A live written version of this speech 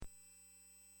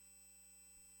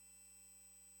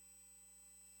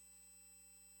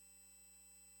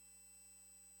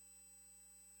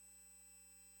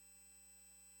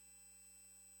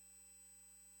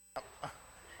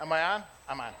Am I on?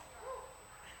 I'm on.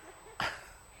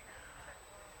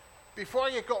 Before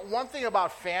you go, one thing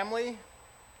about family,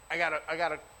 I got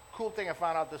a cool thing I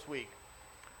found out this week.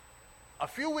 A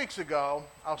few weeks ago,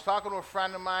 I was talking to a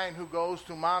friend of mine who goes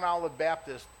to Mount Olive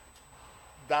Baptist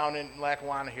down in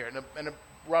Lackawanna here, in a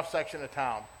rough section of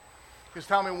town. He was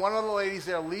telling me one of the ladies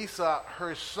there, Lisa,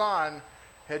 her son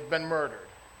had been murdered,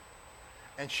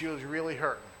 and she was really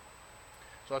hurting.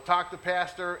 So I talked to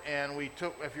Pastor, and we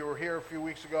took, if you were here a few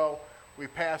weeks ago, we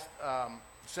passed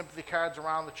sympathy cards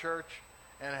around the church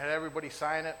and had everybody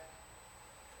sign it.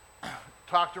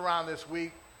 Talked around this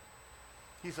week.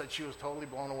 He said she was totally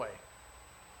blown away.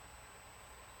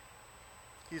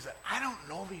 He said, I don't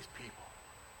know these people.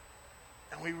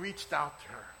 And we reached out to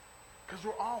her because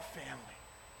we're all family.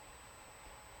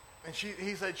 And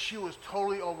he said she was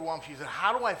totally overwhelmed. She said,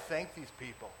 how do I thank these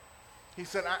people? He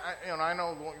said, I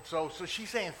know. So she's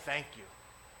saying thank you.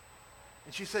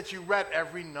 And she said she read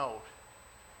every note.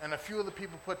 And a few of the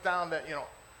people put down that,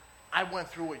 I went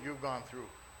through what you've gone through,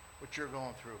 what you're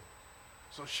going through.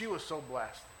 So she was so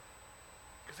blessed.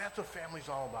 Because that's what family's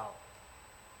all about.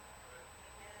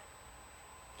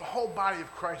 The whole body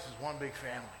of Christ is one big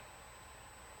family.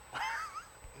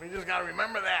 We just got to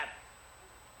remember that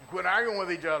and quit arguing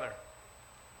with each other.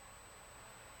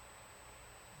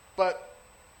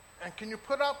 And can you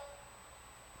put up,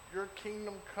 your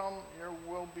kingdom come, your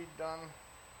will be done?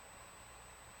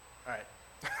 All right.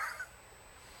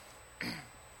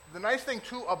 The nice thing,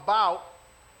 too, about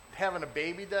having a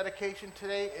baby dedication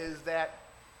today is that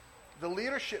the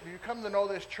leadership, if you come to know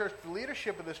this church, the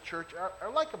leadership of this church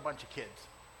are like a bunch of kids.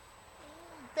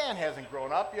 Dan hasn't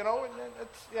grown up,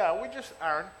 and we just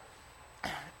aren't.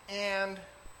 And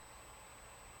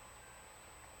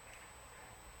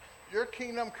your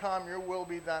kingdom come, your will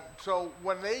be done. So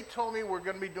when they told me we're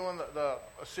going to be doing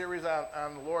a series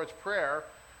on the Lord's Prayer,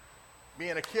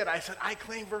 being a kid, I said, I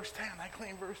claim verse 10, and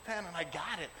I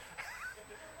got it.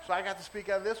 So I got to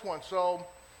speak on this one. So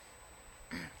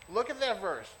look at that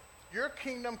verse. Your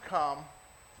kingdom come,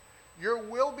 your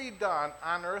will be done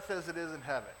on earth as it is in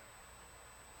heaven.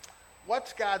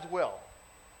 What's God's will?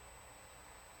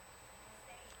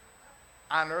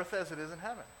 On earth as it is in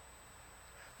heaven.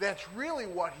 That's really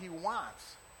what he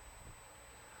wants.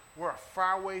 We're a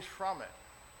far ways from it.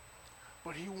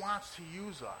 But he wants to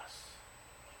use us.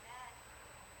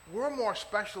 We're more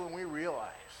special than we realize.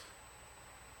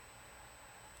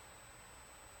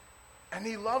 And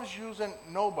he loves using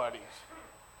nobodies.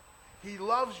 He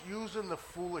loves using the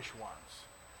foolish ones.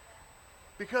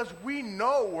 Because we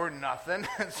know we're nothing,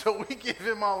 and so we give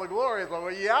him all the glory. It's like,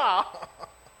 well, yeah.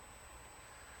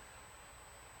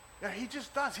 Yeah, he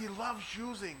just does. He loves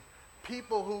using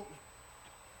people who,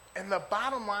 and the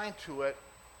bottom line to it,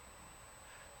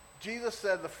 Jesus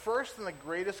said the first and the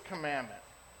greatest commandment,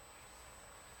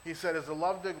 he said, is to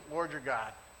love the Lord your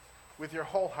God with your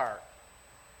whole heart,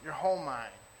 your whole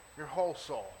mind, your whole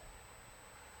soul.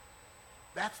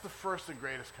 That's the first and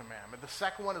greatest commandment. The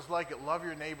second one is like it, love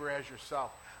your neighbor as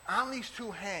yourself. On these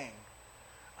two hang.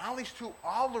 On these two,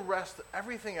 all the rest,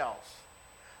 everything else.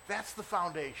 That's the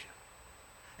foundation.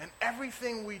 And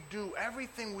everything we do,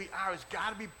 everything we are, has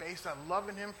got to be based on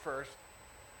loving him first.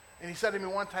 And he said to me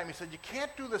one time, he said, you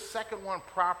can't do the second one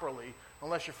properly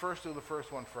unless you first do the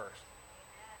first one first.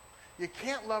 We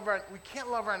can't love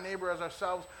our neighbor as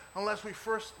ourselves unless we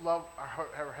first love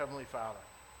our Heavenly Father.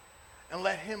 And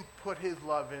let him put his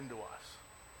love into us.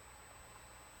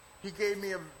 He gave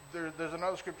me there's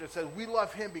another scripture that says, we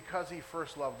love him because he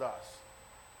first loved us.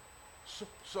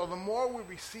 So the more we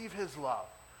receive his love,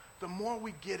 the more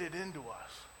we get it into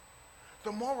us,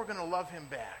 the more we're going to love him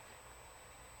back.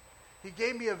 He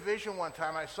gave me a vision one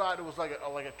time. I saw it. It was like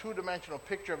a two-dimensional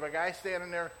picture of a guy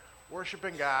standing there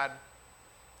worshiping God,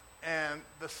 and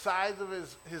the sides of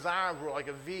his arms were like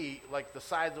a V, like the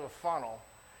sides of a funnel.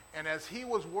 And as he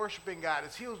was worshiping God,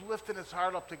 as he was lifting his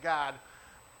heart up to God,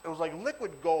 it was like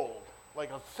liquid gold,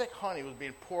 like a thick honey was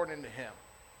being poured into him.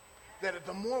 That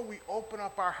the more we open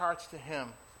up our hearts to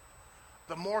him,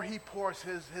 the more he pours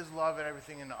his love and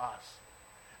everything into us.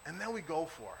 And then we go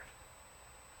for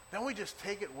it. Then we just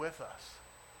take it with us.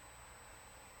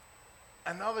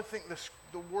 Another thing,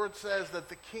 the word says that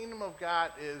the kingdom of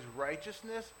God is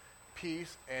righteousness,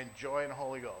 peace, and joy in the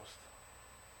Holy Ghost.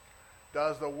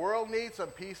 Does the world need some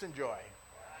peace and joy?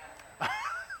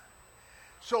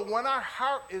 So when our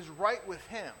heart is right with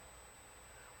him,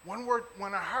 when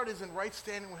our heart is in right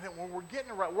standing with him, when we're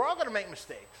getting it right, we're all going to make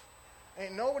mistakes.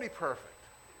 Ain't nobody perfect.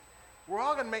 We're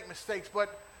all going to make mistakes,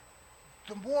 but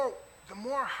the more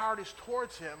our heart is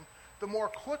towards him, the more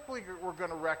quickly we're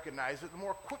going to recognize it, the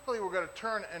more quickly we're going to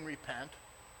turn and repent,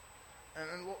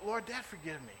 And Lord, Dad,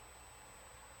 forgive me.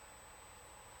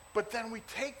 But then we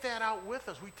take that out with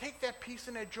us. We take that peace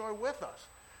and that joy with us.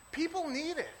 People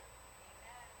need it.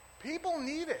 People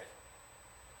need it.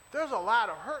 There's a lot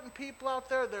of hurting people out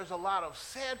there. There's a lot of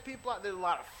sad people out there. There's a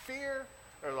lot of fear.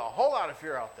 There's a whole lot of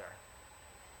fear out there.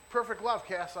 Perfect love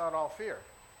casts out all fear.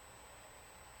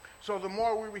 So the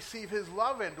more we receive his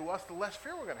love into us, the less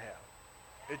fear we're going to have.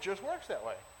 It just works that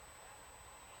way.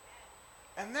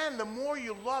 And then the more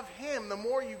you love him, the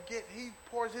more you get, he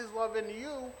pours his love into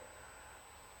you.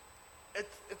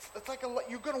 It's like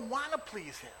you're going to want to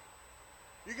please him.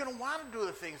 You're going to want to do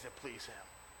the things that please him.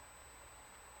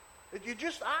 You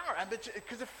just are,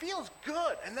 because it feels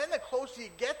good. And then the closer you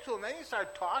get to him, then you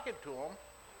start talking to him.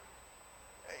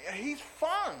 He's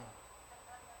fun.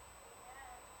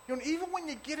 You know, even when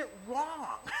you get it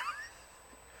wrong.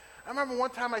 I remember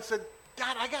one time I said,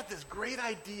 God, I got this great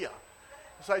idea.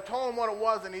 So I told him what it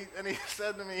was, and he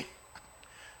said to me,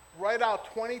 write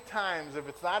out 20 times. If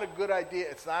it's not a good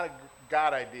idea, it's not a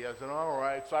God idea. I said, all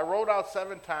right. So I wrote out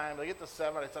 7 times. I get to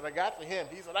 7. I said, I got the hint.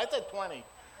 He said, I said 20.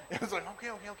 It was like,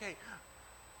 okay.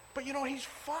 But you know, he's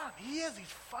fun. He is. He's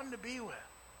fun to be with.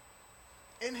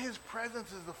 In his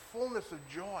presence is the fullness of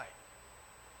joy.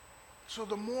 So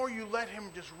the more you let him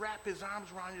just wrap his arms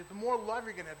around you, the more love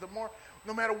you're going to have. The more,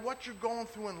 no matter what you're going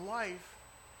through in life,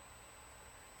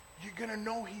 you're going to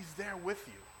know he's there with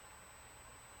you.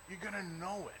 You're going to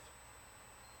know it.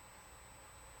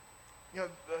 You know,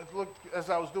 look, as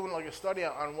I was doing like a study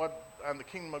on the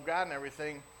kingdom of God and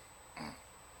everything,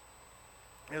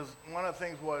 is one of the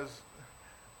things was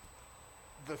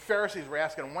the Pharisees were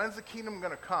asking, when's the kingdom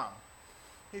going to come?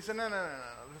 He said, no.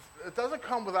 It doesn't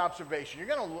come with observation.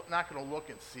 You're not going to look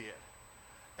and see it.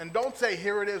 And don't say,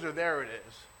 here it is or there it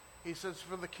is. He says,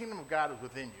 for the kingdom of God is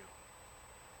within you.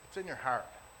 It's in your heart.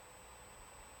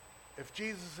 If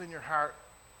Jesus is in your heart,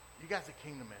 you got the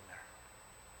kingdom in there.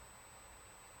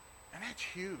 And that's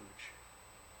huge.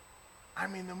 I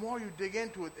mean, the more you dig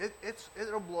into it,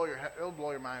 it'll blow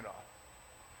your mind off.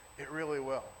 It really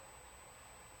will.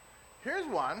 Here's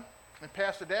one, and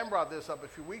Pastor Dan brought this up a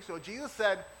few weeks ago. Jesus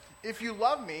said, if you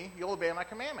love me, you'll obey my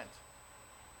commandments.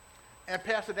 And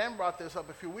Pastor Dan brought this up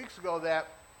a few weeks ago that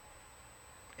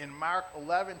in Mark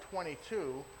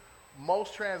 11:22,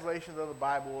 most translations of the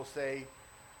Bible will say,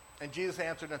 and Jesus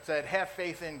answered and said, have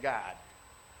faith in God.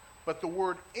 But the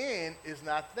word in is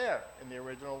not there in the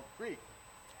original Greek.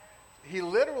 He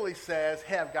literally says,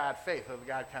 have God faith, or the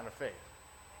God kind of faith.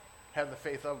 Have the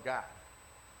faith of God.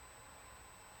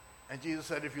 And Jesus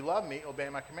said, if you love me, obey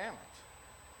my commandments.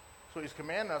 So he's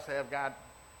commanding us to have God,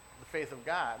 the faith of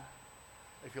God,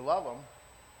 if you love him.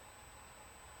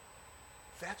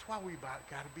 That's why we got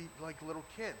to be like little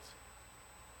kids.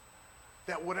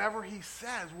 That whatever he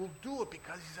says, we'll do it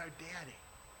because he's our daddy.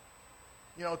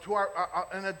 You know, to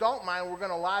an adult mind, we're going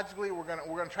to logically, we're going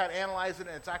to try to analyze it,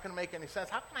 and it's not going to make any sense.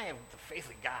 How can I have the faith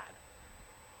of God?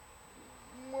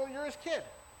 Well, you're his kid.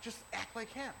 Just act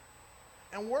like him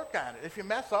and work on it. If you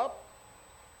mess up,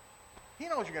 he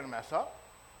knows you're going to mess up.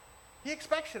 He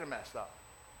expects you to mess up.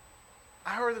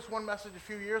 I heard this one message a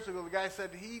few years ago. The guy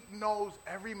said he knows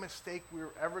every mistake we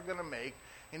were ever going to make,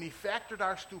 and he factored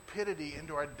our stupidity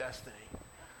into our destiny.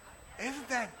 Isn't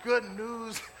that good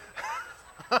news?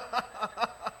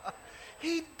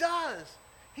 He does.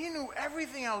 He knew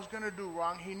everything I was going to do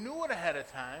wrong. He knew it ahead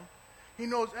of time. He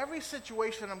knows every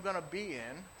situation I'm going to be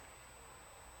in.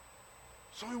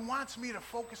 So he wants me to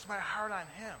focus my heart on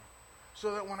him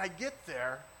so that when I get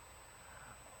there,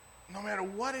 no matter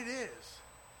what it is,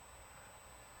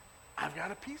 I've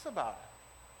got a peace about it.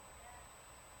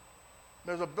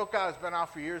 There's a book out that's been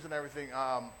out for years and everything,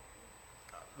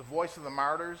 The Voice of the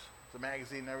Martyrs. It's a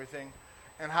magazine and everything.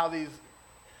 And how these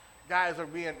guys are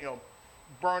being,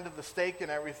 burned at the stake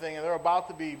and everything, and they're about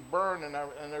to be burned,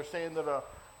 and they're saying to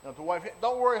the wife, hey,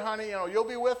 don't worry, honey, you'll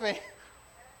be with me.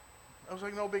 I was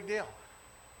like, no big deal.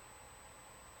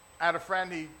 I had a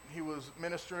friend, he was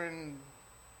ministering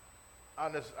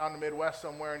on the Midwest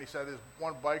somewhere, and he said this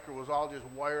one biker was all just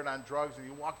wired on drugs, and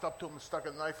he walked up to him and stuck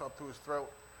a knife up to his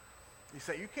throat. He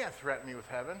said, you can't threaten me with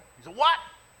heaven. He said, what?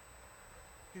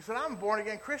 He said, I'm a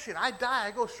born-again Christian. I die,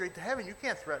 I go straight to heaven. You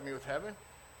can't threaten me with heaven.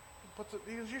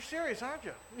 He goes, you're serious, aren't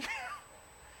you?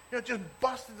 It just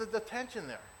busted the tension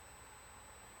there.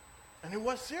 And he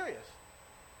was serious.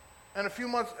 And a few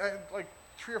months, like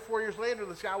 3 or 4 years later,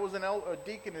 this guy was a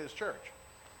deacon in his church.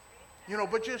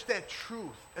 But just that truth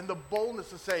and the boldness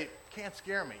to say, can't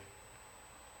scare me.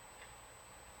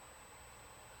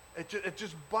 It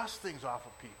just busts things off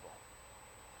of people.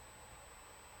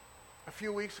 A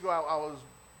few weeks ago, I was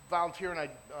volunteering. I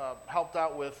helped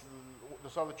out with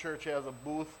this other church has a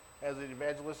booth as an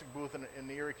evangelistic booth in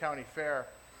the Erie County Fair,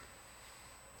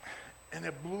 and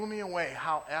it blew me away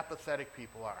how apathetic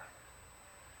people are.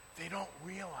 They don't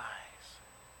realize,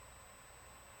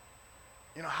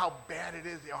 how bad it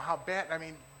is. How bad. I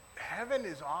mean, heaven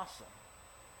is awesome.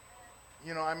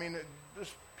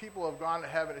 There's people have gone to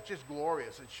heaven. It's just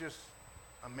glorious. It's just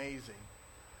amazing.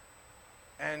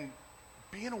 And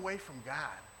being away from God.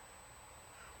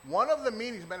 One of the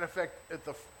meanings, matter of fact,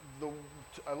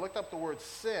 I looked up the word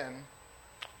sin,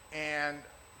 and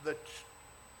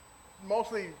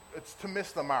mostly it's to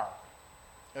miss the mark.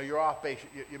 You're off base.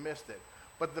 You missed it.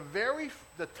 But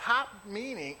the top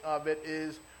meaning of it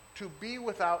is to be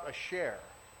without a share.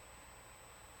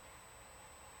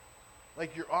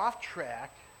 Like you're off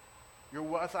track. You're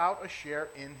without a share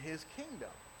in his kingdom.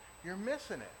 You're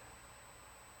missing it.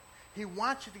 He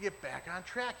wants you to get back on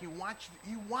track. He wants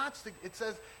to, it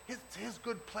says, it's his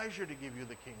good pleasure to give you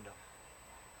the kingdom.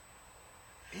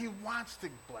 He wants to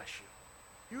bless you.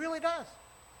 He really does.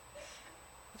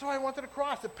 That's why he went to the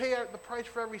cross, to pay the price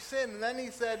for every sin. And then he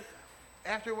said,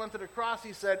 after he went to the cross,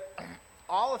 he said,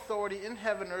 all authority in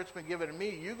heaven and earth has been given to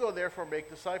me. You go therefore make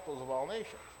disciples of all nations.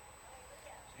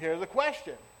 Here's the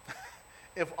question.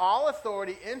 If all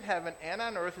authority in heaven and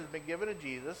on earth has been given to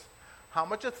Jesus, how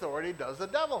much authority does the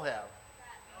devil have?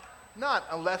 None,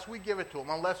 unless we give it to him,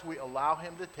 unless we allow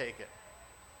him to take it.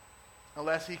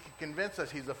 Unless he can convince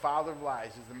us he's the father of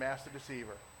lies, he's the master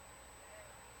deceiver.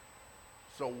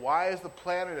 So why is the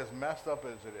planet as messed up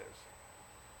as it is?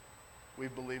 We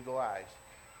believe the lies.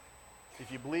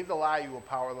 If you believe the lie, you will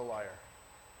power the liar.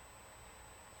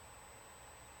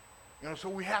 So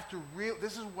we have to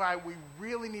this is why we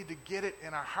really need to get it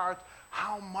in our hearts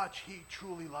how much he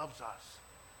truly loves us.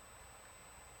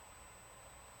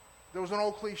 There was an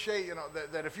old cliche,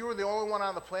 that if you were the only one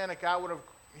on the planet,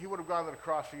 he would have gone to the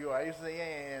cross for you. I used to say,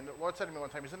 yeah. And the Lord said to me one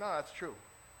time, he said, no, that's true.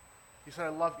 He said, I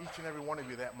love each and every one of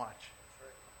you that much.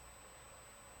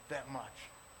 That much.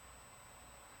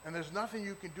 And there's nothing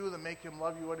you can do to make him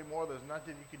love you anymore. There's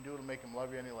nothing you can do to make him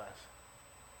love you any less.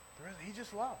 He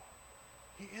just love.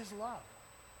 He is love.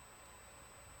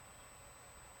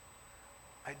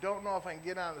 I don't know if I can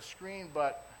get on the screen,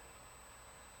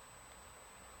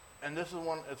 and this is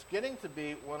it's getting to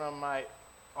be one of my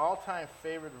all-time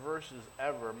favorite verses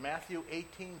ever, Matthew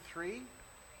 18:3.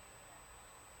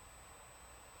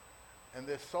 And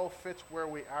this so fits where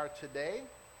we are today.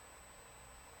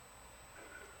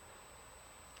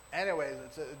 Anyways,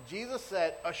 Jesus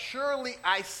said, assuredly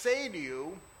I say to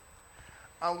you,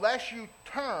 unless you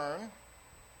turn,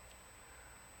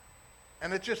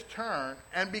 and it just turn,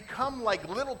 and become like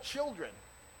little children,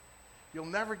 you'll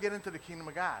never get into the kingdom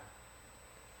of God.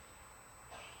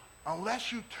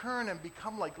 Unless you turn and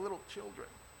become like little children.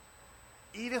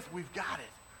 Edith, we've got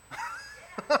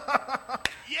it.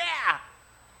 Yeah!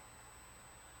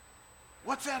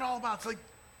 What's that all about? It's like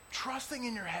trusting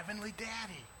in your heavenly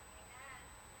daddy.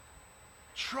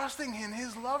 Trusting in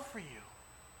his love for you.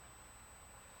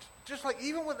 Just like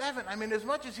even with Evan, as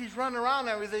much as he's running around and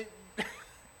everything,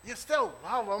 you still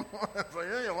love him. It's like,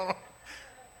 yeah, you love him.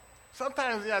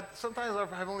 Sometimes our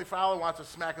Heavenly Father wants to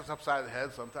smack us upside the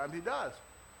head. Sometimes he does.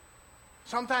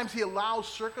 Sometimes he allows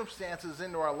circumstances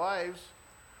into our lives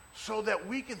so that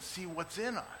we can see what's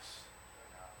in us.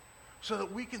 So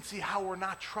that we can see how we're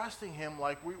not trusting him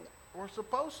like we're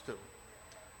supposed to.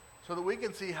 So that we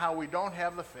can see how we don't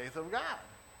have the faith of God.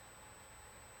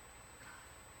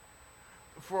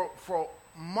 For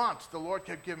months, the Lord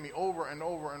kept giving me over and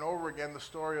over and over again the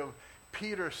story of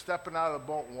Peter stepping out of the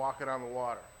boat and walking on the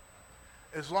water.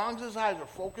 As long as his eyes were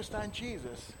focused on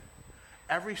Jesus,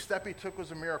 every step he took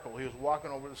was a miracle. He was walking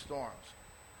over the storms.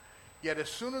 Yet as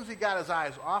soon as he got his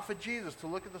eyes off of Jesus to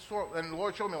look at the storm, and the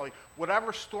Lord showed me,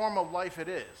 whatever storm of life it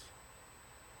is,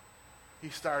 he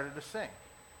started to sink.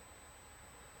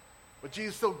 But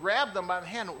Jesus still grabbed them by the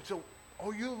hand. So,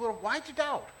 why'd you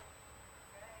doubt?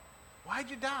 Why'd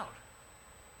you doubt?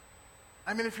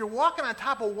 If you're walking on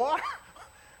top of water,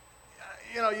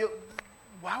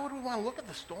 why would we want to look at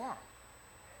the storm?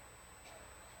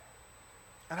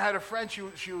 And I had a friend, she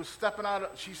was stepping out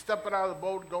of the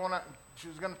boat, she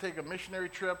was going to take a missionary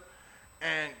trip,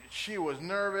 and she was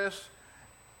nervous,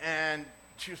 and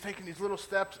she was taking these little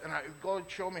steps, and God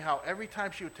showed me how every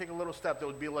time she would take a little step, there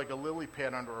would be like a lily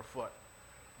pad under her foot,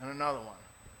 and another one,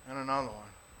 and another one,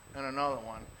 and another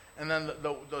one. And then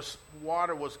the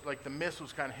water was, like the mist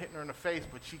was kind of hitting her in the face,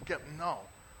 but she kept, no,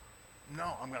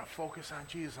 I'm going to focus on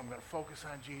Jesus. I'm going to focus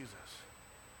on Jesus.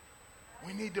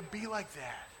 We need to be like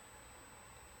that.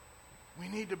 We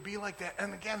need to be like that.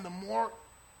 And again, the more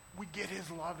we get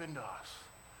his love into us,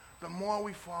 the more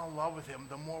we fall in love with him,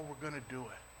 the more we're going to do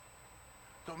it.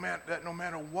 that no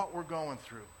matter what we're going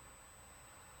through,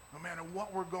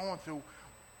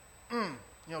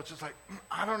 it's just like,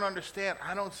 I don't understand.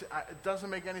 It doesn't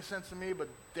make any sense to me, but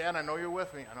Dad, I know you're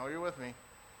with me. I know you're with me.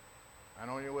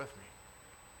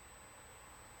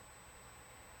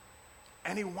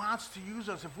 And he wants to use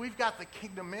us. If we've got the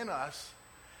kingdom in us,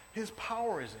 his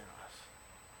power is in us.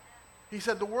 He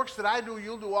said, the works that I do,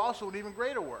 you'll do also, and even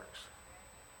greater works.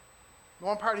 The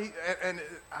one part,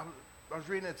 I was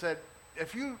reading, it said,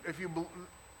 if you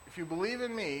believe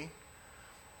in me,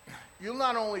 you'll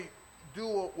not only do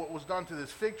what was done to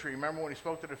this fig tree. Remember when he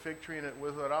spoke to the fig tree and it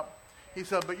withered up? He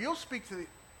said, but you'll speak to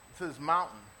this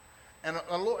mountain. And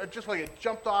just like it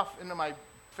jumped off into my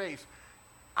face,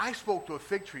 I spoke to a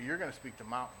fig tree. You're going to speak to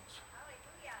mountains.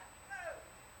 Hallelujah.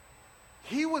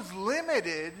 He was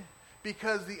limited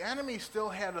because the enemy still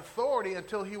had authority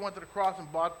until he went to the cross and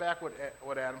bought back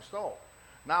what Adam stole.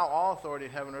 Now all authority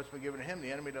in heaven and earth has been given to him.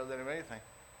 The enemy doesn't have anything.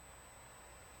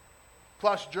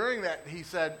 Plus, during that, he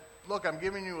said, look, I'm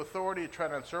giving you authority to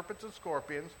tread on serpents and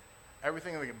scorpions,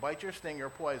 everything that can bite your sting or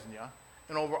poison you,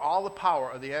 and over all the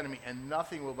power of the enemy, and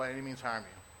nothing will by any means harm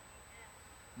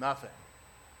you. Nothing.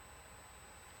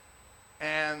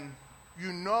 And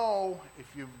if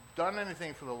you've done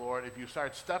anything for the Lord, if you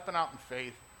start stepping out in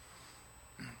faith,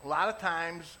 a lot of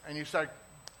times, and you start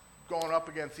going up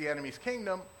against the enemy's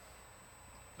kingdom,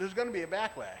 there's going to be a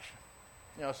backlash.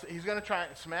 So he's going to try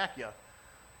and smack you.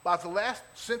 But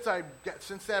since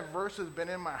that verse has been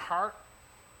in my heart,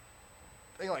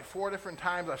 I think like 4 different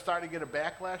times I started to get a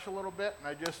backlash a little bit,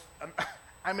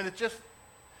 and it's just,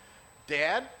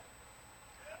 Dad,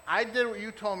 I did what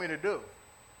you told me to do.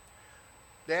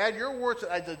 Dad, your words,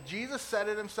 Jesus said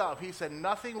it himself. He said,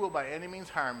 nothing will by any means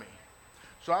harm me.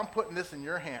 So I'm putting this in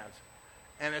your hands.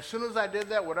 And as soon as I did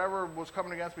that, whatever was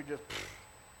coming against me just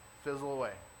fizzle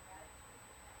away.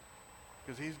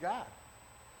 Because he's God.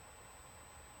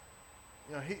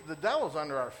 The devil's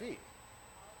under our feet.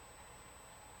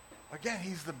 Again,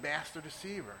 he's the master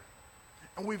deceiver.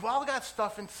 And we've all got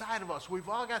stuff inside of us. We've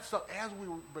all got stuff as we've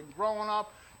been growing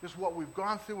up, just what we've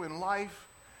gone through in life.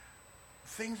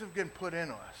 Things have been put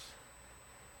into us.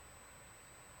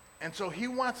 And so he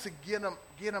wants to get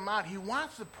them out. He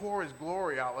wants to pour his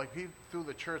glory out through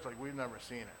the church like we've never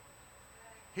seen it.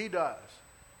 He does.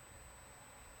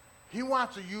 He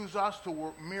wants to use us to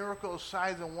work miracles,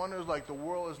 signs, and wonders like the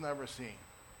world has never seen.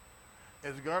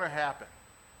 It's going to happen.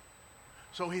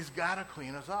 So he's got to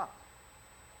clean us up.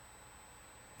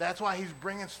 That's why he's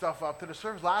bringing stuff up to the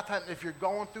surface. A lot of times, if you're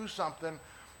going through something,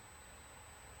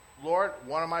 Lord,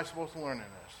 what am I supposed to learn in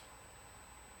this?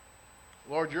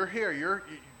 Lord, you're here.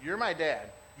 You're my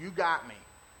dad. You got me.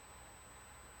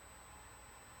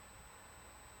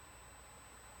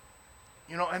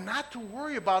 And not to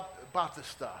worry about this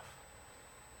stuff.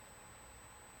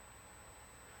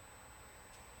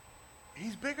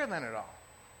 He's bigger than it all.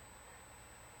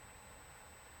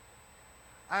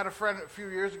 I had a friend a few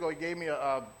years ago. He gave me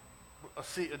a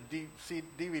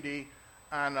DVD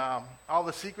on all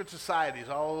the secret societies,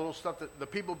 all the little stuff that the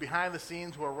people behind the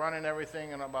scenes who are running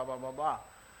everything and blah, blah, blah, blah.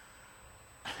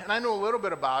 And I knew a little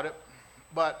bit about it,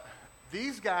 but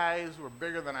these guys were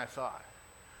bigger than I thought.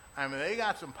 I mean, they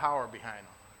got some power behind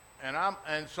them.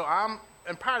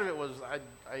 And part of it was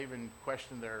I even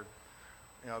questioned their,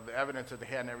 the evidence that they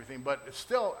had and everything. But it's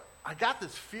still, I got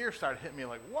this fear started hitting me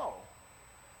like, whoa,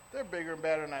 they're bigger and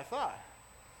better than I thought.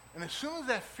 And as soon as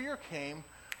that fear came,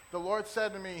 the Lord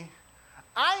said to me,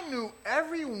 I knew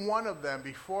every one of them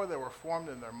before they were formed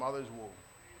in their mother's womb.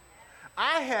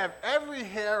 I have every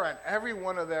hair on every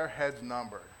one of their heads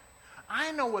numbered.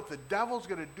 I know what the devil's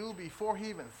going to do before he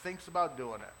even thinks about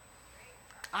doing it.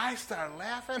 I started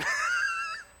laughing.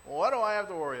 What do I have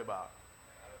to worry about?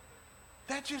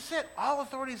 That's just it. All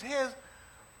authority is his.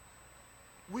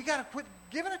 We got to quit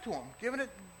giving it to him,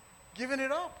 giving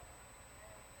it up.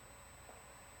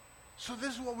 So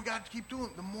this is what we got to keep doing.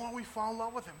 The more we fall in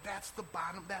love with him, that's the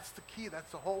bottom, that's the key,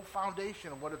 that's the whole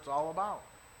foundation of what it's all about.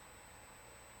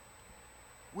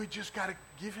 We just got to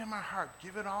give him our heart,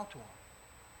 give it all to him.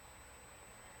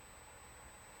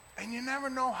 And you never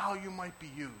know how you might be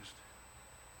used.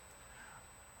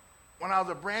 When I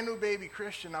was a brand new baby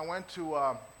Christian, I went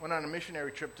on a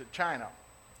missionary trip to China.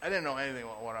 I didn't know anything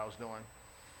about what I was doing.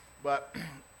 But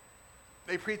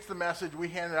they preached the message. We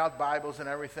handed out Bibles and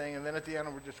everything. And then at the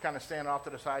end, we're just kind of standing off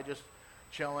to the side, just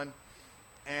chilling.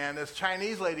 And this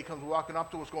Chinese lady comes walking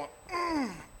up to us going,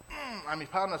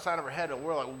 pounding the side of her head. And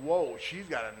we're like, whoa, she's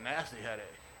got a nasty headache.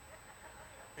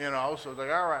 So it's like,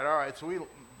 all right. So we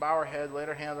bow our head, laid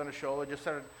our hands on her shoulder, just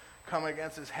started coming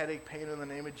against this headache pain in the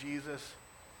name of Jesus.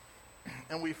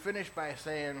 And we finished by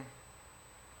saying,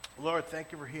 Lord,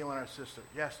 thank you for healing our sister.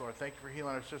 Yes, Lord, thank you for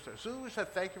healing our sister. As soon as we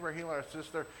said thank you for healing our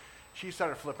sister, she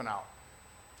started flipping out.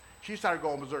 She started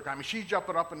going berserk. I mean, she's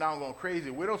jumping up and down going crazy.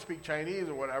 We don't speak Chinese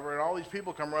or whatever, and all these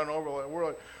people come running over. We're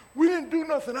like, we didn't do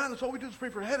nothing on us. All we did was pray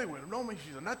for a headache with him. No, man,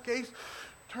 she's a nutcase.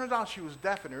 Turns out she was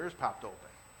deaf and her ears popped open.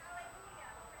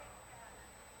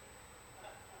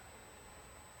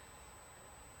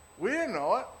 We didn't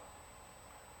know it.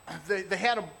 They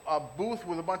had a booth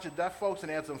with a bunch of deaf folks, and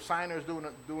they had some signers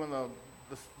doing the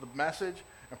message.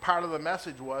 And part of the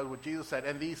message was what Jesus said,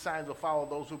 and these signs will follow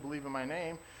those who believe in my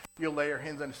name. You'll lay your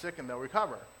hands on the sick and they'll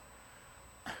recover.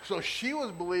 So she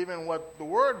was believing what the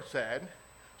word said.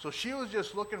 So she was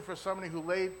just looking for somebody who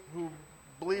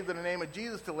believed in the name of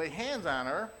Jesus to lay hands on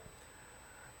her.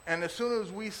 And as soon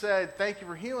as we said, thank you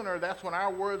for healing her, that's when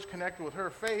our words connected with her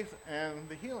faith and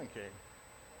the healing came.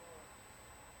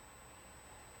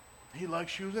 He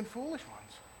likes using foolish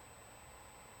ones.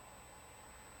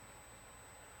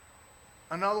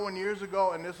 Another one years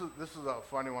ago, and this is a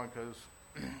funny one because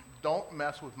don't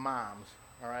mess with moms,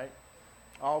 all right?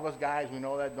 All of us guys, we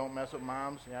know that, don't mess with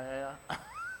moms. Yeah.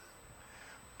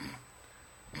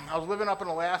 I was living up in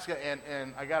Alaska,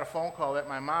 and I got a phone call that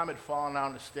my mom had fallen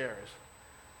down the stairs.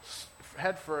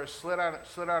 Head first, slid on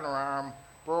her arm,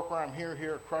 broke her arm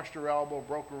here, crushed her elbow,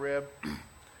 broke a rib.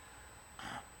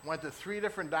 Went to 3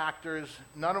 different doctors.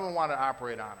 None of them wanted to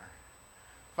operate on her.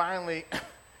 Finally,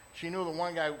 she knew the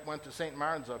one guy went to St.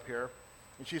 Martin's up here.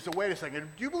 And she said, wait a second,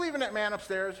 do you believe in that man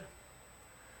upstairs? Do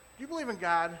you believe in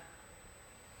God?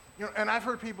 You know, and I've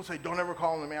heard people say, don't ever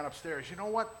call him the man upstairs. You know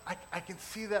what? I can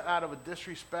see that out of a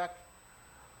disrespect.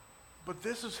 But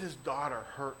this is his daughter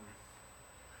hurting.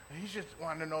 And he's just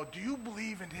wanting to know, do you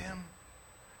believe in him?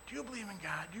 Do you believe in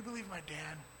God? Do you believe in my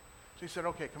dad? So he said,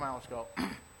 okay, come on, let's go.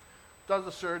 Does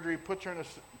the surgery, puts her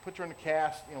in a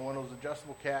cast, one of those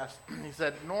adjustable casts. He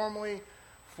said, normally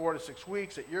 4 to 6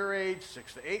 weeks. At your age,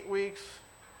 6 to 8 weeks.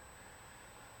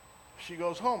 She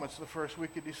goes home. It's the first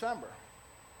week of December.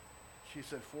 She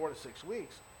said, 4 to 6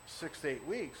 weeks, 6 to 8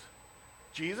 weeks.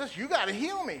 Jesus, you got to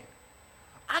heal me.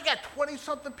 I got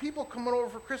 20-something people coming over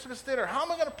for Christmas dinner. How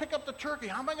am I going to pick up the turkey?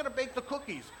 How am I going to bake the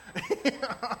cookies?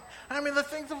 I mean, the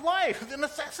things of life, the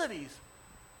necessities.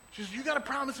 She says, you got to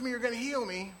promise me you're going to heal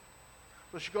me.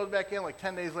 So she goes back in like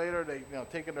 10 days later. They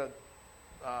take her to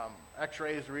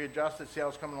x-rays to readjust it, see how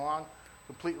it's coming along.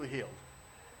 Completely healed.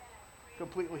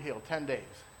 Completely healed, 10 days.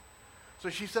 So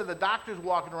she said the doctor's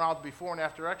walking around before and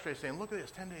after x-rays saying, look at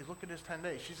this, 10 days, look at this, 10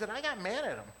 days. She said, I got mad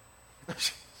at him.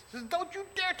 She says, don't you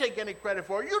dare take any credit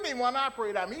for it. You didn't even want to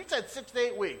operate on me. You said 6 to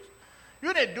 8 weeks.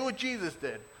 You didn't do what Jesus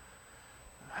did.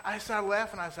 I started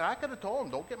laughing. I said, I could have told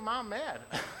him, don't get Mom mad.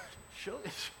 she'll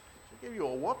give you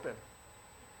a whooping.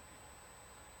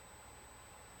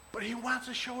 But he wants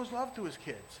to show his love to his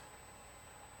kids.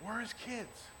 Where are his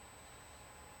kids?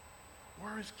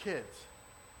 Where are his kids?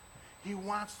 He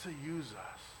wants to use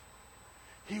us.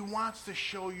 He wants to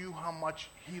show you how much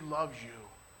he loves you.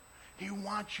 He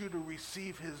wants you to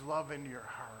receive his love into your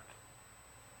heart.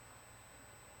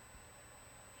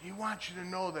 He wants you to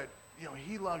know that,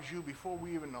 he loves you before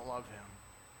we even love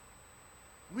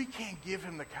him. We can't give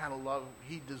him the kind of love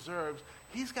he deserves.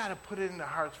 He's got to put it in the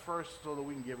hearts first so that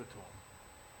we can give it to him.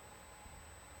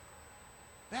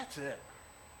 That's it.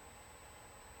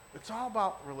 It's all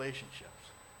about relationships.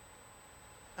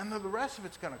 And then the rest of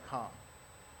it's going to come.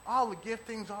 All the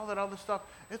giftings, all that other stuff,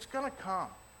 it's going to come.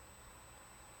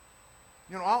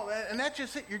 And that's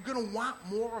just it. You're going to want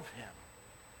more of him.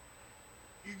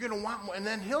 You're going to want more. And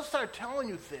then he'll start telling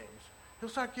you things. He'll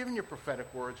start giving you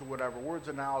prophetic words or whatever, words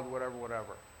of knowledge,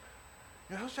 whatever.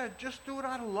 He'll start, just do it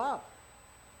out of love.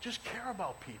 Just care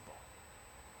about people.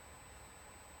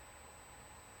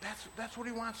 That's what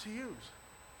he wants to use.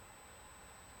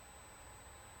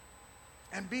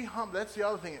 And be humble. That's the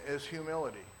other thing, is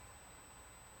humility.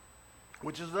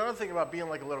 Which is another thing about being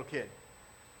like a little kid.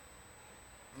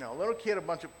 A little kid,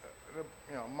 amongst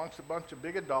a bunch of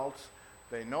big adults,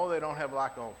 they know they don't have a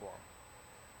lot going for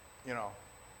them.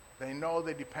 They know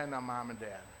they depend on Mom and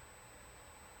Dad.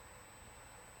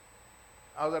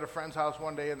 I was at a friend's house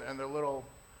one day, and their little,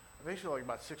 I think she was like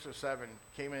about 6 or 7,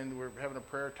 came in, we were having a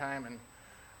prayer time, and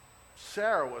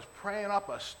Sarah was praying up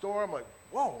a storm, like,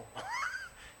 whoa.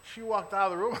 She walked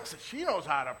out of the room. I said, she knows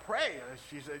how to pray. And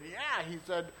she said, yeah. He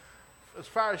said, as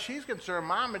far as she's concerned,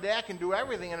 Mom and Dad can do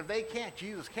everything, and if they can't,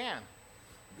 Jesus can.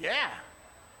 Yeah.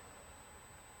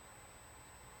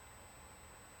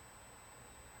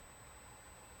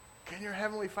 Can your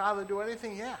Heavenly Father do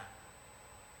anything? Yeah.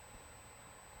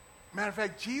 Matter of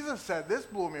fact, Jesus said, this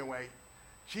blew me away.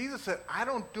 Jesus said, I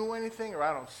don't do anything or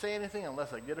I don't say anything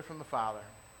unless I get it from the Father.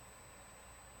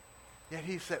 Yet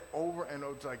he said over, and it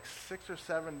was like 6 or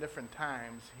 7 different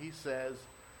times, he says,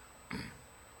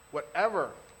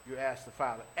 whatever you ask the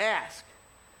Father, ask,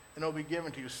 and it'll be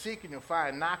given to you. Seek and you'll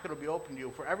find. Knock, it'll be open to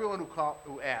you. For everyone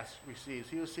who asks receives.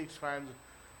 He who seeks finds,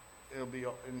 and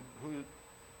who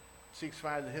seeks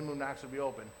finds, and him who knocks will be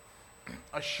open.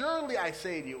 Assuredly I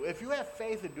say to you, if you have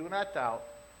faith and do not doubt,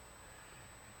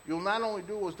 you'll not only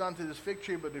do what was done to this fig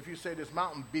tree, but if you say this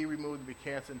mountain, be removed and be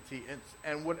cast into the sea.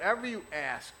 And whatever you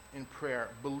ask in prayer,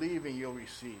 believing you'll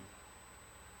receive.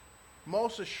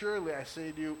 Most assuredly I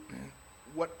say to you,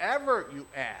 whatever you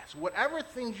ask, whatever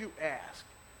things you ask,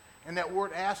 and that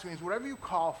word ask means whatever you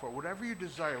call for, whatever you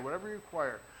desire, whatever you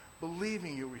require,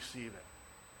 believing you'll receive it.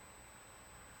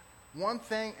 One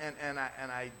thing, and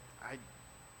I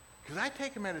because I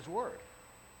take him at his word.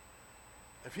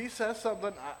 If he says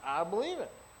something, I believe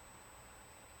it.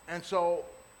 And so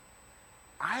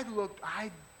I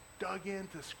dug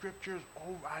into scriptures.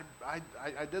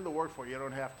 I did the work for you. You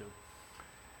don't have to.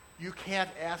 You can't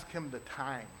ask him the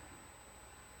time.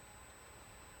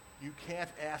 You can't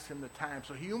ask him the time.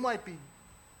 So you might be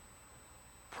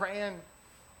praying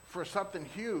for something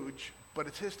huge, but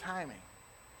it's his timing.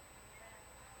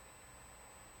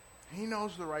 He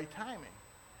knows the right timing.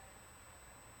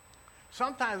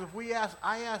 Sometimes if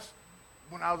I asked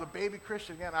when I was a baby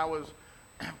Christian, again, I was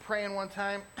praying one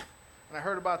time, and I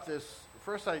heard about this.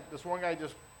 First, this one guy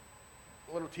just,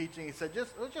 a little teaching, he said, it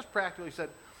was just practical. He said,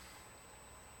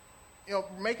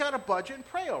 make out a budget and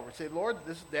pray over it. Say, Lord,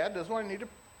 this is what I need to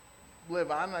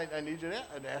live on. I need you to,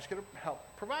 I'd ask you to help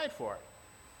provide for it.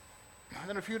 And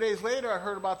then a few days later, I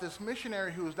heard about this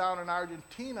missionary who was down in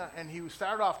Argentina, and he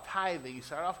started off tithing. He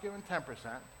started off giving 10%.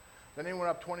 Then he went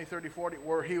up 20, 30, 40,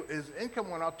 where his income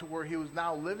went up to where he was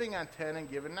now living on 10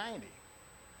 and giving 90.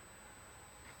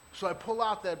 So I pulled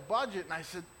out that budget, and I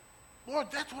said, Lord,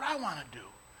 that's what I want to do.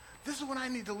 This is what I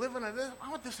need to live in. I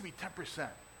want this to be 10%.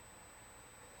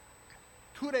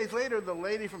 2 days later, the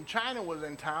lady from China was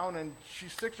in town, and she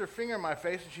sticks her finger in my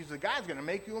face, and she said, God's going to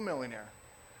make you a millionaire.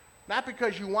 Not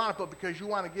because you want it, but because you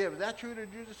want to give. Is that true? Did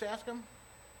you just ask him?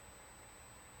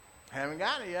 Haven't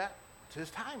got it yet. It's his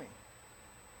timing.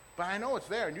 But I know it's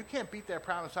there, and you can't beat that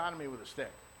promise out of me with a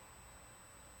stick.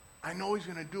 I know he's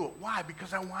going to do it. Why?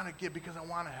 Because I want to give, because I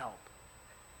want to help.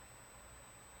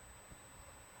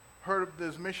 Heard of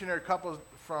this missionary couple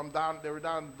they were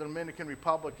down in the Dominican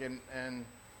Republic, and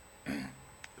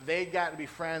they got to be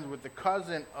friends with the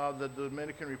cousin of the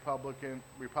Dominican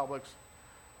Republic's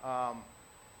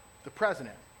the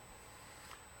president.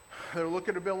 They were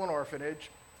looking to build an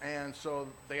orphanage, and so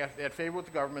they had favor with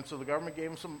the government, so the government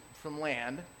gave them some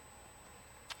land,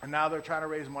 and now they're trying to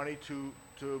raise money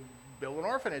to build an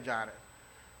orphanage on it.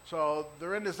 So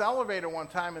they're in this elevator one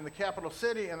time in the capital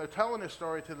city, and they're telling this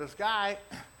story to this guy,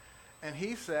 and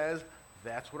he says,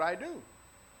 that's what I do.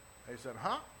 They said,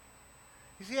 huh?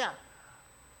 He said, yeah,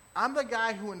 I'm the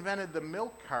guy who invented the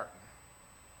milk carton.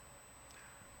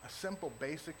 A simple,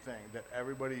 basic thing that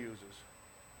everybody uses.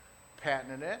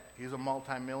 Patented it. He's a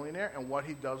multimillionaire, and what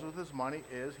he does with his money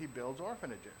is he builds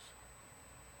orphanages.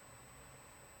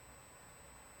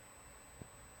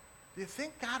 Do you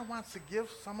think God wants to give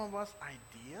some of us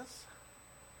ideas?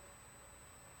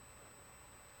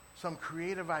 Some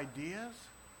creative ideas?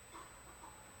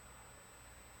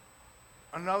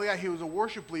 Another guy, he was a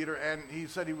worship leader, and he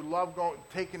said he would love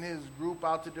taking his group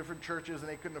out to different churches, and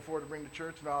they couldn't afford to bring to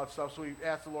church and all that stuff, so he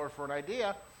asked the Lord for an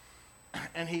idea,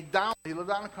 and he lived out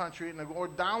in the country, and the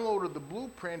Lord downloaded the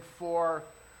blueprint for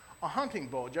a hunting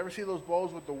bow. Did you ever see those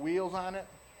bows with the wheels on it?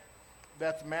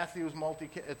 That's Matthew's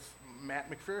it's Matt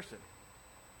McPherson.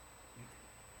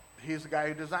 He's the guy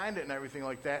who designed it and everything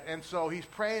like that, and so he's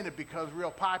praying it because it's real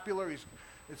popular,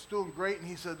 it's doing great, and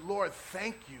he said, Lord,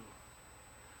 thank you.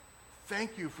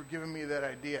 Thank you for giving me that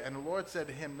idea. And the Lord said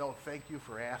to him, no, thank you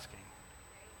for asking.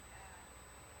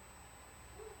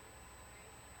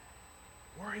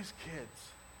 We're his kids.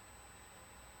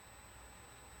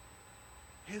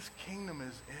 His kingdom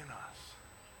is in us.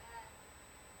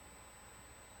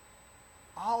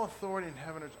 All authority in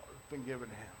heaven has been given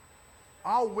to him.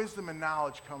 All wisdom and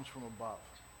knowledge comes from above.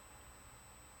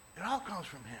 It all comes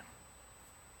from him.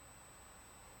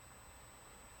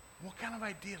 What kind of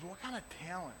ideas? What kind of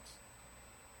talents?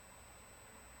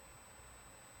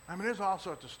 I mean, there's all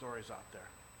sorts of stories out there.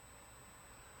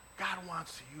 God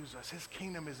wants to use us. His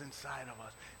kingdom is inside of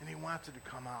us, and he wants it to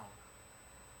come out.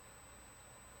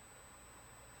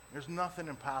 There's nothing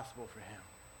impossible for him.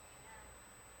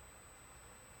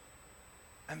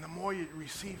 And the more you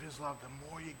receive his love, the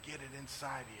more you get it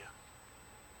inside of you.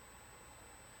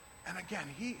 And again,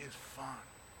 he is fun.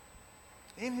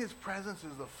 In his presence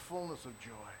is the fullness of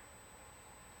joy.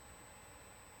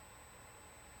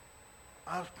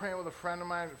 I was praying with a friend of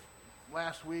mine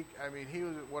last week. I mean, he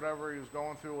was whatever he was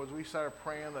going through. As we started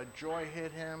praying, the joy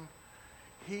hit him.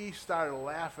 He started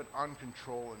laughing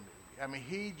uncontrollably. I mean,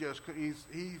 he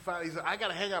said, I got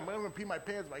to hang on. I'm going to pee my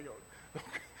pants. I go,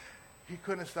 he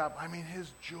couldn't stop. I mean,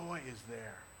 his joy is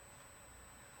there.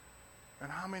 And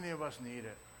how many of us need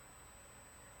it?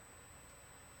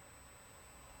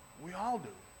 We all do.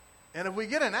 And if we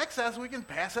get an excess, we can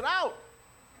pass it out.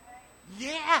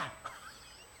 Yeah.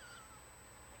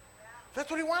 That's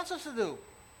what he wants us to do.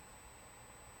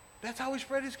 That's how we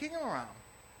spread his kingdom around.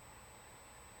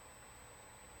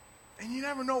 And you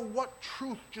never know what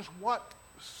truth, just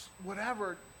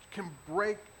whatever can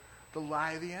break the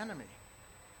lie of the enemy.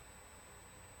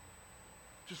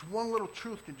 Just one little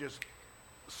truth can just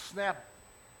snap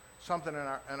something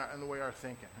in the way our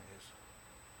thinking is.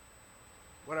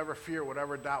 Whatever fear,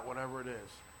 whatever doubt, whatever it is.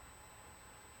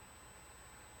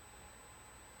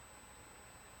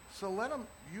 So let him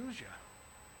use you.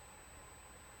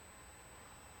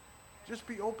 Just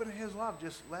be open to his love.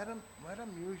 Just let him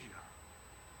use you.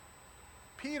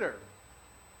 Peter,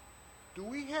 do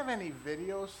we have any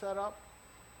videos set up?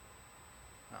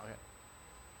 Okay.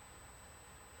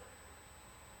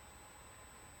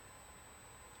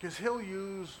 Because he'll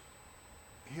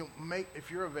make,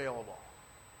 if you're available.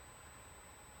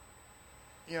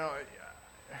 You know,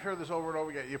 I heard this over and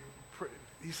over again.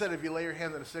 He said if you lay your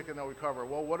hands on the sick and they'll recover.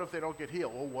 Well, what if they don't get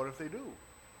healed? Well, what if they do?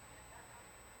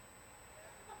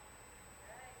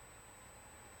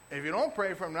 If you don't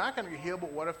pray for them, they're not going to get healed,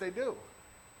 but what if they do?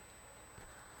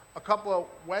 A couple of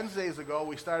Wednesdays ago,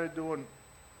 we started doing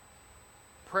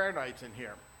prayer nights in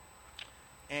here.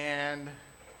 And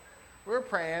we were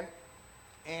praying,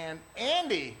 and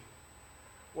Andy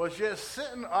was just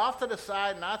sitting off to the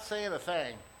side, not saying a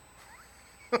thing.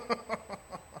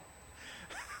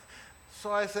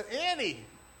 So I said, Andy,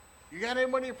 you got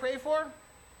anybody to pray for?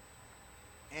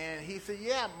 And he said,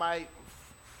 yeah, my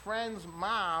friend's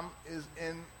mom is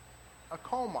in a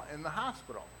coma in the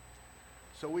hospital.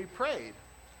 So we prayed.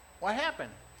 What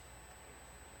happened?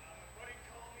 My buddy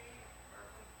called me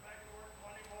back to work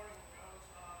Monday morning and goes,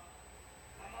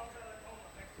 my mom's out of the coma,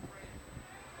 thanks for praying.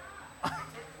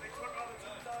 They took all the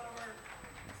tubes out of her,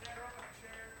 sat her up in a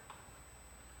chair.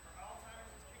 Her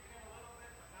Alzheimer's is kicking in a little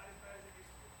bit, but not as bad as it used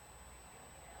to be.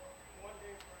 1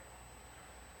 day of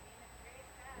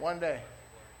praying. 1 day.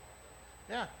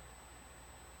 Yeah.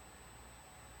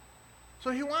 So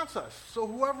he wants us. So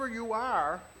whoever you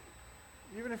are,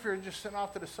 even if you're just sitting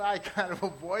off to the side kind of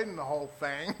avoiding the whole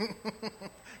thing,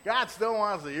 God still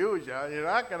wants to use you. You're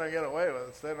not going to get away with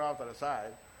it sitting off to the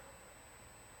side.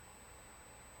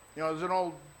 You know, there's an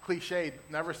old cliche,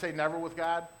 never say never with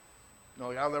God.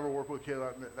 No, I'll never work with kids.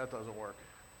 That doesn't work.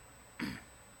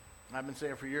 I've been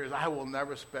saying for years, I will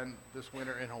never spend this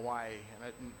winter in Hawaii,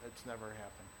 and it's never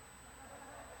happened.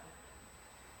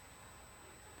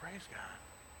 Praise God.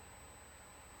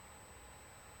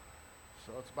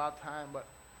 So it's about time, but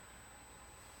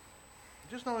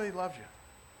just know that he loves you.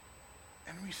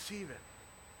 And receive it.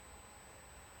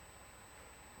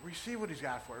 Receive what he's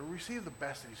got for you. Receive the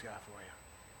best that he's got for you.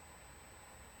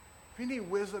 If you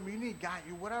need wisdom, you need God,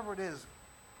 whatever it is,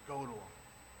 go to him.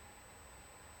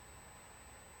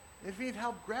 If you need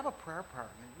help, grab a prayer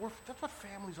partner. That's what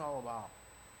family's all about.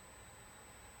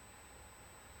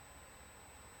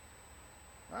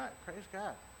 All right, praise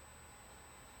God.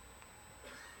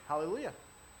 Hallelujah.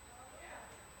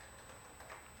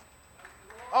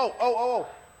 Oh.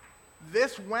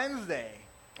 This Wednesday,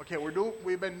 okay,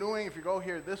 we've been doing, if you go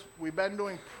here, we've been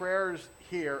doing prayers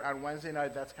here on Wednesday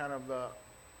night. That's kind of the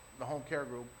home care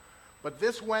group. But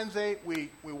this Wednesday, we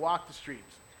walk the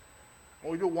streets.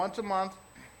 What we do once a month,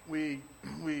 we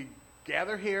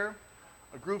gather here,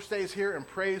 a group stays here and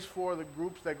prays for the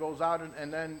groups that goes out,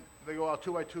 and then they go out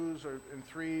 2 by 2s or in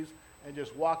 3s, and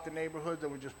just walk the neighborhoods,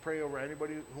 and we just pray over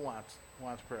anybody who wants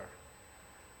prayer.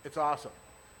 It's awesome.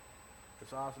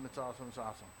 It's awesome.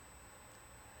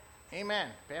 Amen.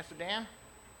 Pastor Dan?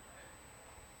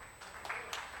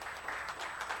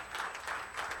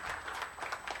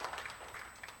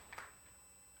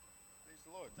 Praise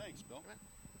the Lord. Thanks, Bill.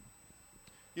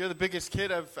 You're the biggest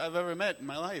kid I've ever met in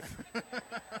my life.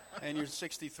 And you're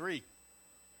 63.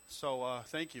 So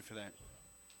thank you for that.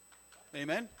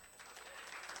 Amen.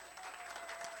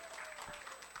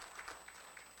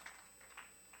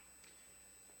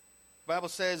 The Bible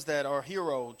says that our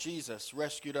hero, Jesus,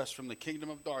 rescued us from the kingdom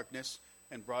of darkness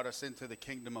and brought us into the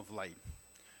kingdom of light.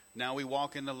 Now we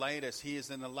walk in the light as he is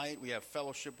in the light. We have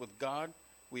fellowship with God.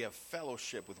 We have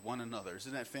fellowship with one another.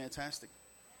 Isn't that fantastic?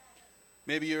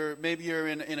 Maybe you're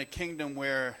in a kingdom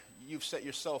where you've set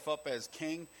yourself up as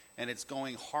king and it's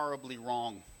going horribly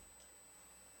wrong.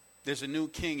 There's a new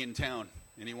king in town,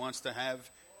 and he wants to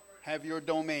have your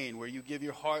domain where you give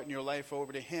your heart and your life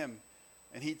over to him,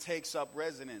 and he takes up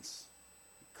residence,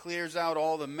 clears out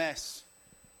all the mess,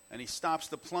 and he stops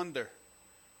the plunder,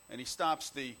 and he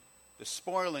stops the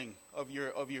spoiling of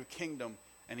your kingdom,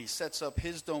 and he sets up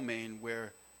his domain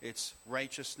where it's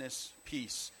righteousness,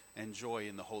 peace, and joy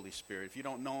in the Holy Spirit. If you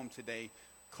don't know him today,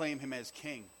 claim him as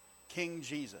King, King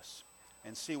Jesus,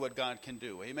 and see what God can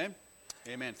do. Amen?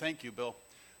 Amen. Thank you, Bill.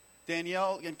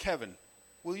 Danielle and Kevin,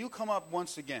 will you come up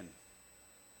once again?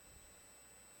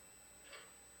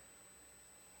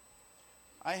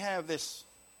 I have this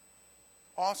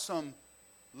awesome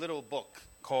little book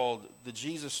called The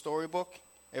Jesus Storybook.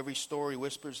 Every story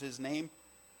whispers his name.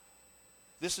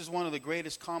 This is one of the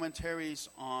greatest commentaries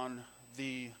on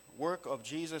the work of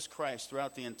Jesus Christ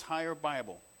throughout the entire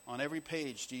Bible. On every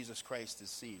page, Jesus Christ is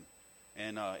seen.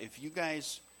 And if you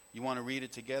guys, you want to read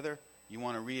it together, you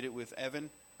want to read it with Evan,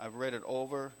 I've read it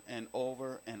over and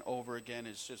over and over again.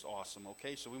 It's just awesome,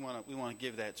 okay? So we want to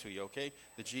give that to you, okay?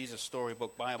 The Jesus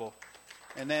Storybook Bible.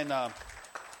 And then,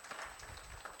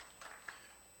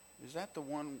 is that the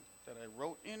one that I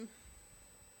wrote in?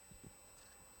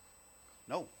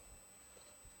 No.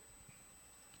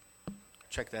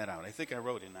 Check that out. I think I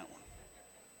wrote in that one.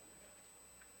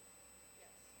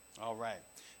 All right.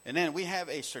 And then we have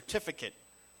a certificate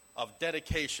of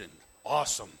dedication.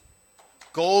 Awesome.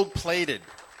 Gold-plated.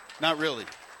 Not really.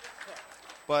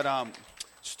 But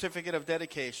certificate of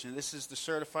dedication. This is the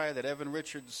certifier that Evan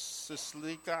Richard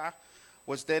Cieslicka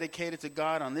was dedicated to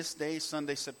God on this day,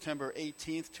 Sunday, September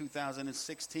 18th,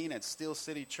 2016, at Steel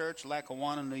City Church,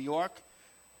 Lackawanna, New York.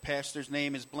 Pastor's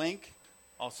name is blank.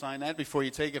 I'll sign that before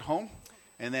you take it home.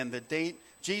 And then the date.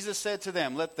 Jesus said to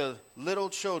them, "Let the little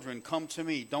children come to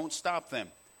me. Don't stop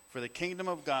them, for the kingdom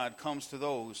of God comes to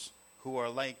those who are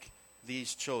like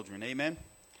these children." Amen.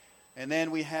 And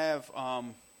then we have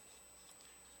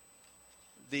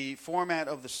the format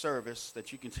of the service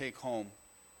that you can take home,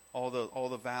 all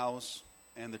the vows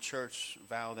and the church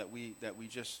vow that we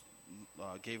just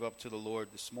gave up to the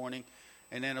Lord this morning,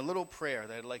 and then a little prayer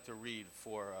that I'd like to read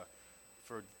for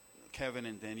Kevin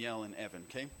and Danielle and Evan.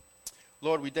 Okay,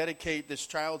 Lord, we dedicate this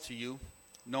child to you,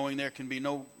 knowing there can be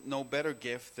no better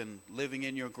gift than living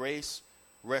in your grace,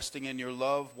 resting in your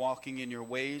love, walking in your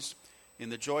ways. In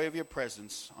the joy of your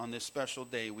presence on this special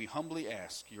day, we humbly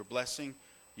ask your blessing,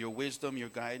 your wisdom, your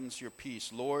guidance, your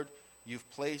peace. Lord, you've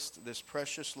placed this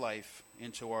precious life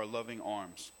into our loving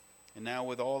arms. And now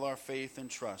with all our faith and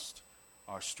trust,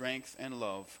 our strength and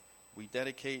love, we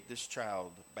dedicate this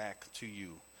child back to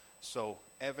you. So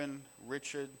Evan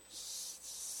Richard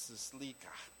Cieslicka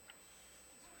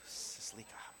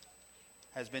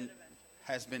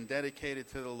has been dedicated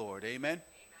to the Lord. Amen?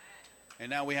 And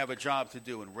now we have a job to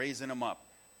do in raising them up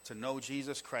to know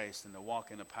Jesus Christ and to walk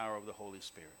in the power of the Holy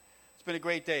Spirit. It's been a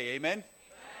great day. Amen?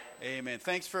 Amen.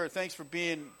 Thanks for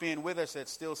being with us at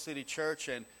Steel City Church,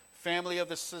 and family of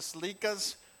the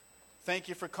Cieslickas, thank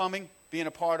you for coming, being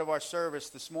a part of our service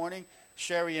this morning.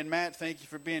 Sherry and Matt, thank you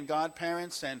for being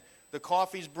godparents, and the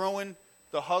coffee's brewing,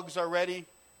 the hugs are ready.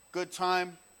 Good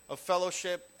time of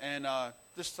fellowship, and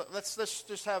let's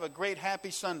just have a great,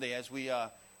 happy Sunday as we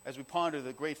ponder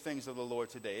the great things of the Lord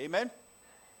today. Amen?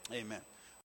 Amen.